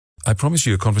I promised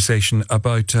you a conversation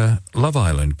about Love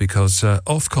Island because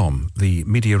Ofcom, the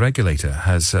media regulator,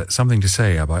 has something to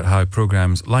say about how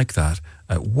programmes like that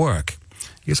work.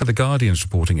 Here's how The Guardian's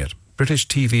reporting it. British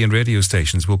TV and radio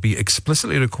stations will be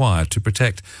explicitly required to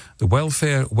protect the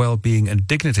welfare, well-being and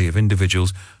dignity of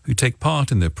individuals who take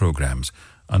part in their programmes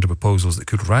under proposals that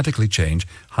could radically change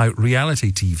how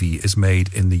reality TV is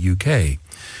made in the UK.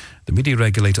 The media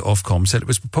regulator Ofcom said it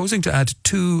was proposing to add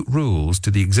 2 rules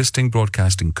to the existing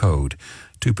broadcasting code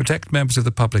to protect members of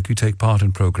the public who take part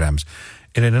in programmes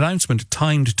in an announcement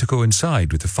timed to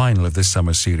coincide with the final of this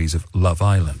summer's series of Love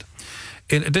Island.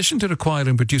 In addition to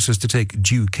requiring producers to take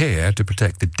due care to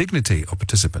protect the dignity of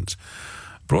participants,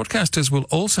 broadcasters will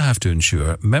also have to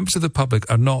ensure members of the public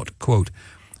are not, quote,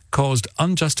 caused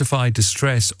unjustified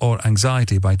distress or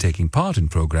anxiety by taking part in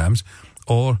programmes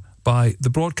or by the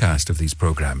broadcast of these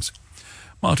programmes.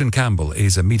 Martin Campbell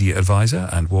is a media advisor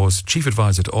and was chief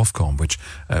advisor to Ofcom, which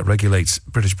regulates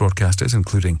British broadcasters,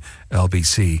 including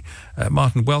LBC.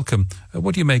 Martin, welcome.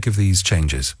 What do you make of these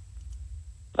changes?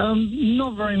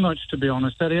 Not very much, to be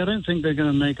honest, Eddie. I don't think they're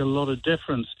going to make a lot of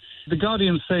difference. The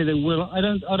Guardian say they will. I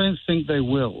don't think they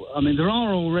will. I mean, there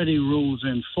are already rules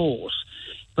in force.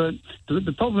 But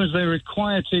the problem is they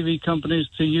require TV companies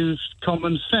to use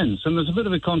common sense. And there's a bit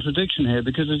of a contradiction here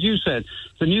because, as you said,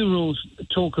 the new rules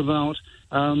talk about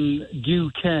due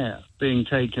care being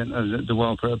taken of the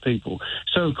welfare of people.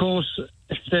 So, of course,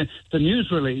 the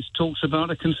news release talks about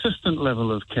a consistent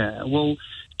level of care. Well,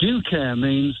 due care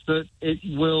means that it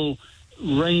will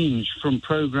range from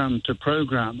programme to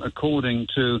programme according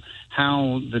to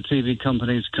how the TV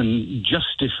companies can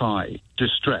justify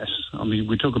distress. I mean,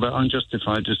 we talk about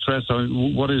unjustified distress. So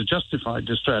what is justified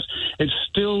distress? It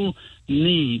still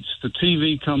needs the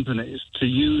TV companies to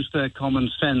use their common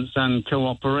sense and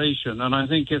cooperation. And I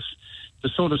think if the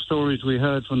sort of stories we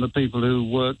heard from the people who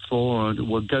worked for or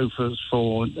were gophers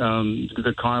for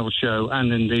the Kyle show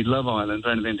and indeed Love Island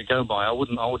or anything to go by, I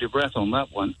wouldn't hold your breath on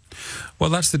that one. Well,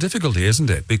 that's the difficulty,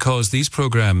 isn't it? Because these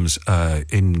programmes,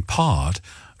 in part,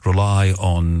 rely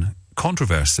on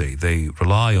controversy. They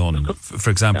rely on, for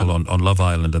example, on Love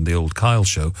Island and the old Kyle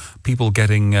show, people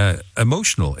getting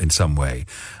emotional in some way.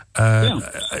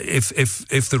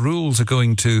 If the rules are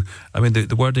going to, I mean,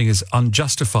 the wording is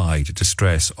unjustified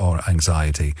distress or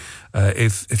anxiety.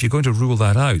 If you're going to rule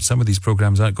that out, some of these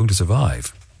programmes aren't going to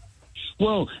survive.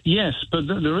 Well, yes, but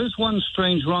there is one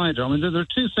strange rider. I mean, there are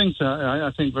 2 things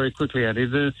I think very quickly,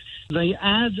 Eddie. They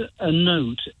add a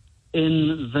note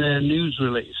in their news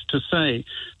release to say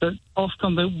that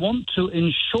Ofcom, they want to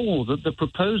ensure that the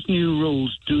proposed new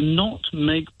rules do not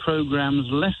make programmes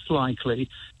less likely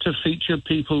to feature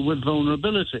people with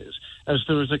vulnerabilities, as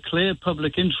there is a clear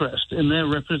public interest in their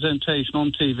representation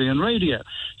on TV and radio.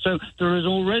 So there is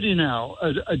already now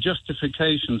a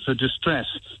justification for distress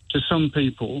to some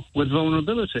people with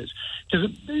vulnerabilities.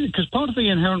 Because part of the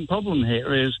inherent problem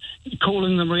here is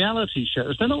calling them reality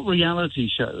shows. They're not reality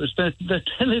shows. They're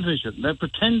television. They're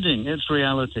pretending it's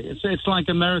reality. It's like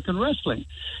American wrestling.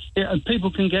 And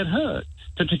people can get hurt,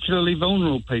 particularly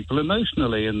vulnerable people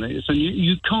emotionally in this. And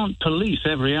you can't police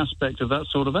every aspect of that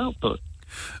sort of output.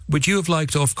 Would you have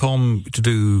liked Ofcom to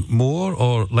do more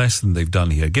or less than they've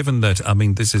done here, given that, I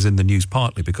mean, this is in the news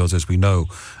partly because, as we know,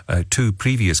 2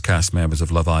 previous cast members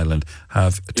of Love Island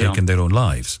have taken their own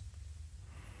lives?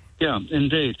 Yeah,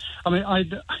 indeed. I mean,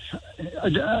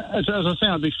 as I say,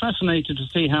 I'd be fascinated to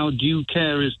see how due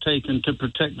care is taken to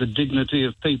protect the dignity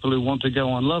of people who want to go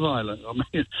on Love Island. I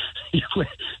mean,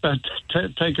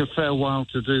 take a fair while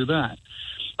to do that.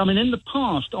 I mean, in the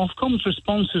past, Ofcom's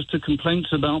responses to complaints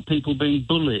about people being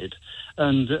bullied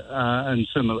and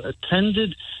similar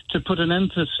tended to put an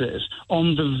emphasis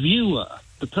on the viewer,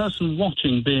 the person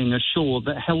watching, being assured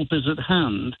that help is at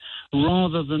hand,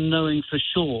 rather than knowing for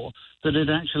sure that it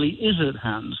actually is at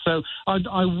hand. So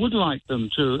I would like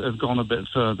them to have gone a bit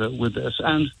further with this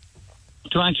and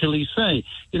to actually say,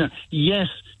 yes,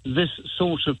 this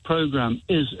sort of programme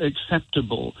is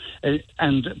acceptable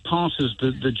and passes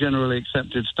the generally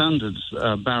accepted standards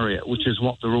barrier, which is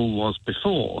what the rule was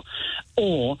before,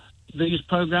 or these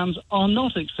programmes are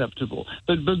not acceptable.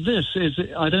 But this is,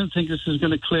 I don't think this is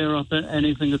going to clear up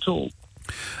anything at all.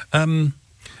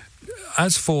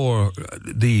 As for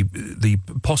the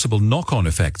possible knock-on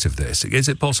effects of this, is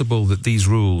it possible that these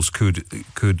rules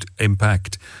could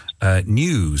impact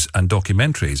news and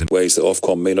documentaries in ways that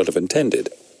Ofcom may not have intended?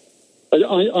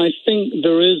 I think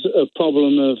there is a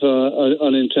problem of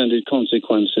unintended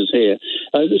consequences here,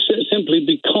 simply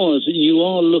because you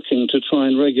are looking to try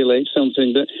and regulate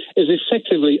something that is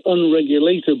effectively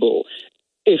unregulatable.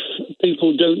 if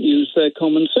people don't use their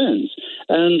common sense.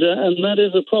 And that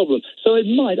is a problem. So it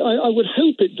might, I would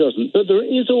hope it doesn't, but there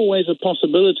is always a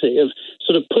possibility of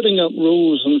sort of putting up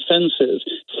rules and fences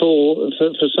for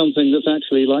something that's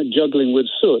actually like juggling with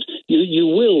soot. You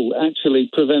will actually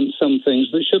prevent some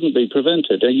things that shouldn't be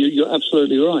prevented. You're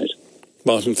absolutely right.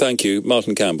 Martin, thank you.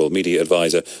 Martin Campbell, media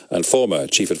advisor and former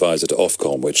chief advisor to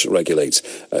Ofcom, which regulates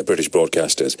British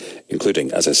broadcasters,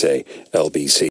 including, as I say, LBC.